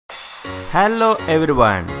Hello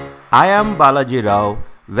everyone, I am Balaji Rao.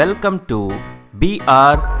 Welcome to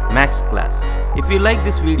BR Max class. If you like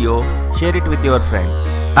this video, share it with your friends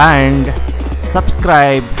and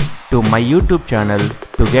subscribe to my YouTube channel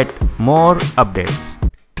to get more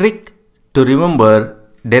updates. Trick to remember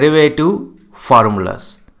derivative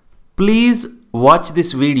formulas. Please watch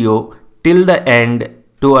this video till the end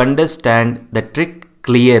to understand the trick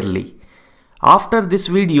clearly. After this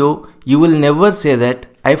video, you will never say that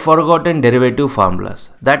I forgotten derivative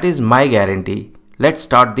formulas. That is my guarantee. Let's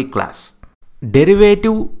start the class.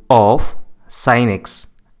 Derivative of sin x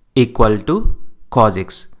equal to cos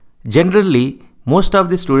x. Generally, most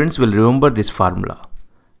of the students will remember this formula.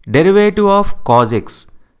 Derivative of cos x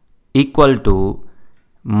equal to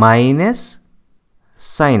minus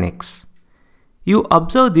sin x. You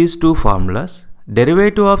observe these two formulas.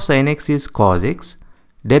 Derivative of sin x is cos x.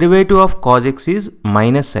 Derivative of cos x is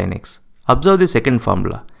minus sin x. Observe the second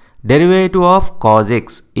formula. Derivative of cos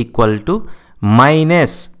x equal to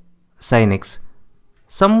minus sin x.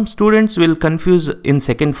 Some students will confuse in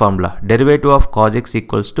second formula. Derivative of cos x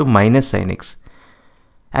equals to minus sin x.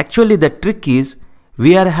 Actually, the trick is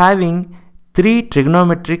we are having three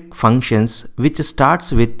trigonometric functions which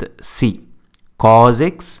starts with c. Cos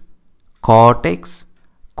x, cot x,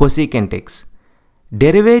 cosecant x.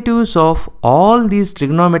 Derivatives of all these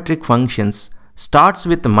trigonometric functions starts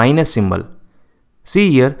with minus symbol.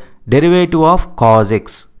 See here, derivative of cos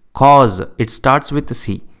x. Cos, it starts with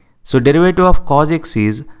c. So derivative of cos x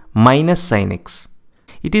is minus sin x.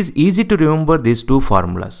 It is easy to remember these two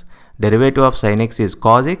formulas. Derivative of sin x is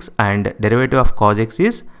cos x and derivative of cos x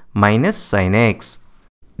is minus sin x.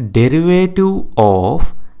 Derivative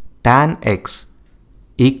of tan x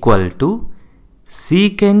equal to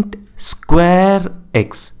secant square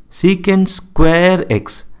x. Secant square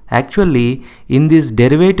x. Actually, in these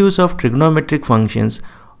derivatives of trigonometric functions,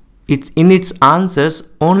 in its answers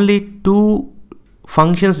only two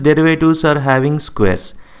functions derivatives are having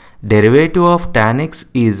squares. Derivative of tan x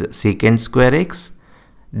is secant square x.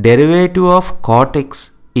 Derivative of cot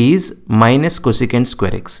x is minus cosecant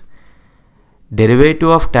square x. Derivative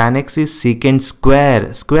of tan x is secant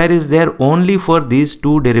square. Square is there only for these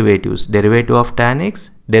two derivatives. Derivative of tan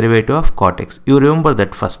x, derivative of cot x. You remember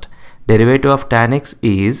that first. Derivative of tan x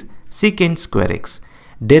is secant square x.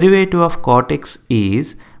 Derivative of cot x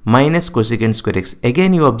is minus cosecant square x.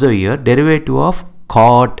 Again you observe here derivative of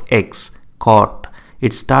cot x. Cot.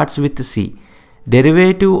 It starts with c.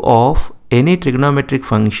 Derivative of any trigonometric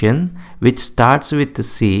function which starts with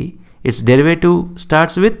c, its derivative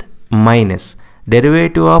starts with minus.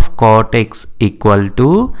 Derivative of cot x equal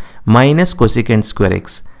to minus cosecant square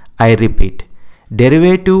x. I repeat,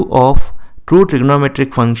 derivative of true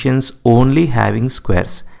trigonometric functions only having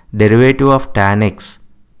squares. Derivative of tan x,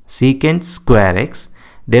 secant square x.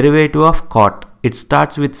 Derivative of cot, it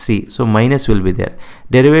starts with c, so minus will be there.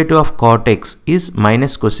 Derivative of cot x is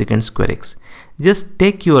minus cosecant square x. Just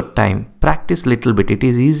take your time, practice little bit. It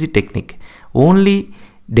is easy technique. Only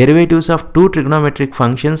derivatives of two trigonometric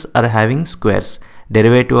functions are having squares.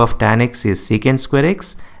 Derivative of tan x is secant square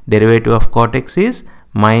x. Derivative of cot x is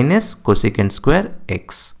minus cosecant square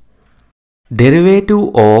x.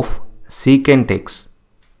 Derivative of secant x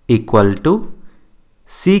equal to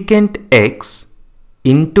secant x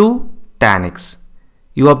into tan x.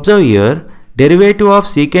 You observe here, derivative of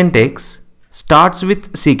secant x starts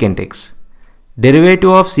with secant x. Derivative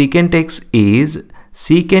of secant x is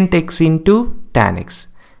secant x into tan x.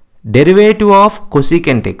 Derivative of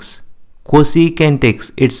cosecant x. Cosecant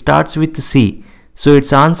x, it starts with c. So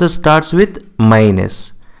its answer starts with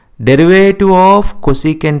minus. Derivative of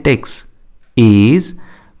cosecant x is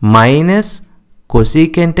minus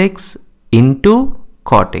cosecant x into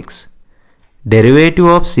cot x. Derivative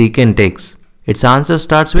of secant x, its answer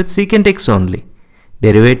starts with secant x only.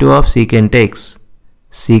 Derivative of secant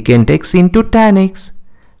x into tan x.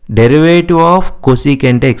 Derivative of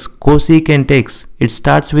cosecant x, it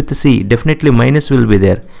starts with c, definitely minus will be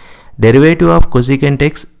there. Derivative of cosecant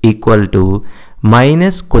x equal to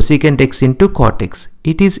minus cosecant x into cot x.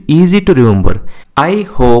 It is easy to remember. I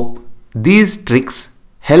hope these tricks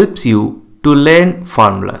helps you to learn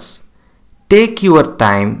formulas. Take your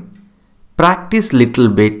time, practice little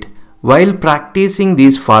bit. While practicing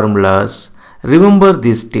these formulas, remember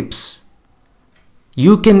these tips.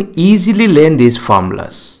 You can easily learn these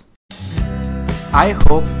formulas. I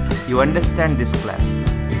hope you understand this class.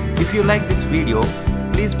 If you like this video,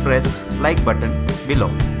 please press like button below.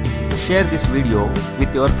 Share this video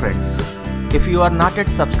with your friends. If you are not yet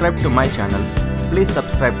subscribed to my channel, please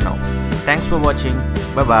subscribe now. Thanks for watching.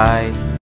 Bye bye.